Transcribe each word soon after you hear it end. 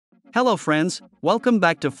Hello friends, welcome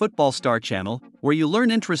back to Football Star Channel, where you learn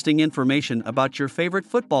interesting information about your favorite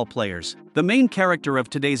football players. The main character of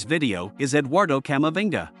today's video is Eduardo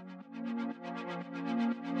Camavinga.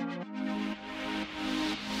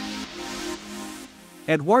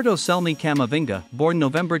 Eduardo Celmi Camavinga, born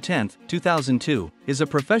November 10, 2002, is a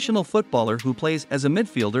professional footballer who plays as a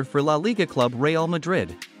midfielder for La Liga club Real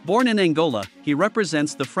Madrid. Born in Angola, he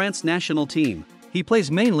represents the France national team. He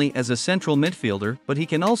plays mainly as a central midfielder, but he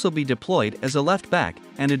can also be deployed as a left back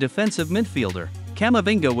and a defensive midfielder.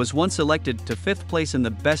 Camavinga was once elected to 5th place in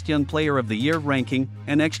the Best Young Player of the Year ranking,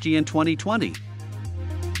 NxGn 2020.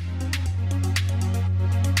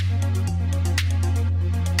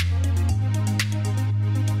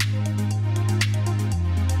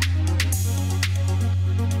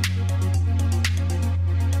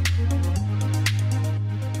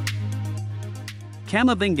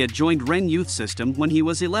 Camavinga joined Rennes youth system when he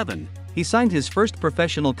was 11. He signed his first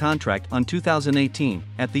professional contract on 2018,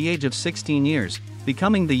 at the age of 16 years,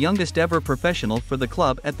 becoming the youngest ever professional for the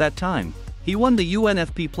club at that time. He won the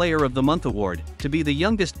UNFP Player of the Month award. To be the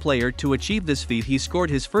youngest player to achieve this feat, he scored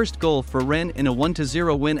his first goal for Rennes in a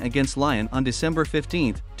 1-0 win against Lyon on December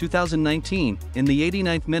 15, 2019, in the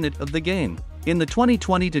 89th minute of the game. In the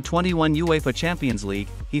 2020-21 UEFA Champions League,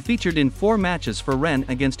 he featured in 4 matches for Rennes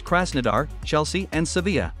against Krasnodar, Chelsea and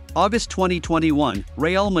Sevilla. August 2021,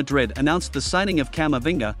 Real Madrid announced the signing of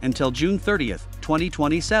Camavinga until June 30,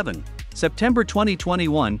 2027. September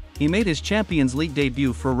 2021, he made his Champions League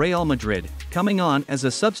debut for Real Madrid, coming on as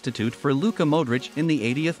a substitute for Luka Modric in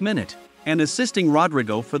the 80th minute, and assisting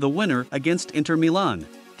Rodrygo for the winner against Inter Milan.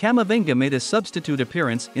 Camavinga made a substitute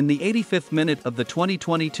appearance in the 85th minute of the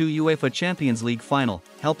 2022 UEFA Champions League final,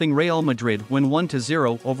 helping Real Madrid win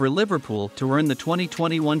 1-0 over Liverpool to earn the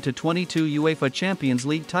 2021-22 UEFA Champions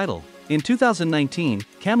League title. In 2019,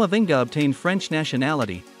 Camavinga obtained French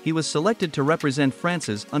nationality. He was selected to represent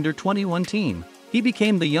France's under-21 team. He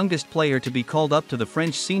became the youngest player to be called up to the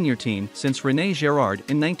French senior team since René Girard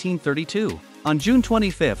in 1932. On June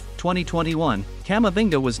 25, 2021,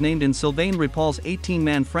 Camavinga was named in Sylvain Ripoll's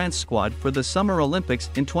 18-man France squad for the Summer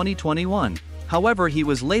Olympics in 2021. However, he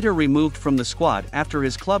was later removed from the squad after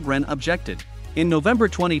his club Rennes objected. In November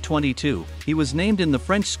 2022, he was named in the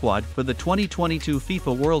French squad for the 2022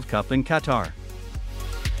 FIFA World Cup in Qatar.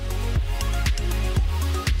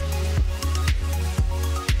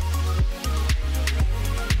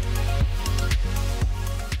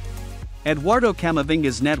 Eduardo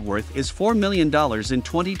Camavinga's net worth is $4 million in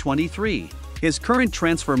 2023. His current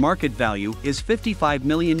transfer market value is €55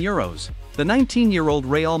 million. The 19-year-old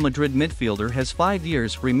Real Madrid midfielder has 5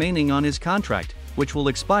 years remaining on his contract, which will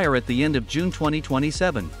expire at the end of June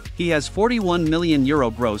 2027. He has €41 million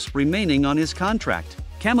gross remaining on his contract.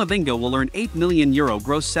 Camavinga will earn €8 million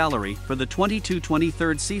gross salary for the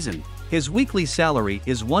 22-23 season. His weekly salary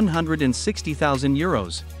is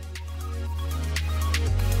 €160,000.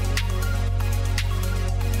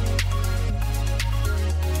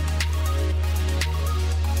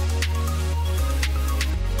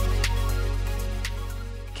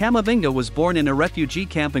 Camavinga was born in a refugee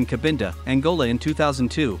camp in Cabinda, Angola in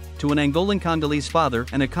 2002, to an Angolan Congolese father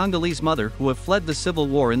and a Congolese mother who have fled the civil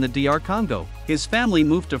war in the DR Congo. His family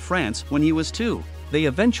moved to France when he was 2. They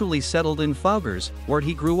eventually settled in Faughers, where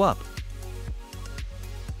he grew up.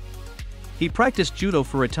 He practiced judo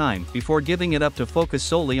for a time before giving it up to focus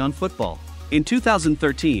solely on football. In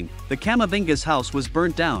 2013, the Camavinga's house was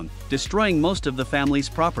burnt down, destroying most of the family's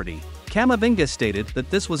property. Camavinga stated that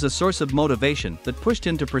this was a source of motivation that pushed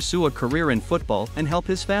him to pursue a career in football and help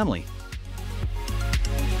his family.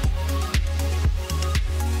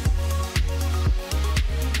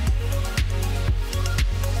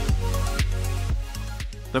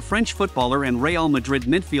 The French footballer and Real Madrid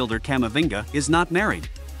midfielder Camavinga is not married.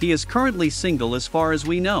 He is currently single as far as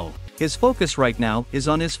we know. His focus right now is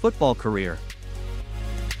on his football career.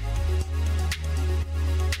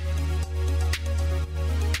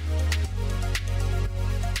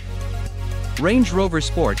 Range Rover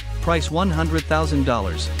Sport, price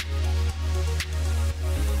 $100,000.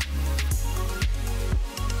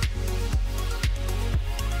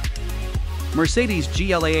 Mercedes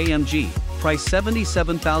GLA AMG, price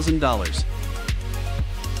 $77,000.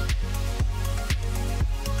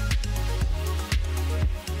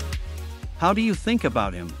 How do you think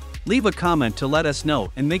about him? Leave a comment to let us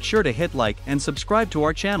know and make sure to hit like and subscribe to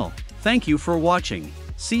our channel. Thank you for watching.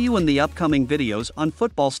 See you in the upcoming videos on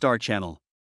Football Star Channel.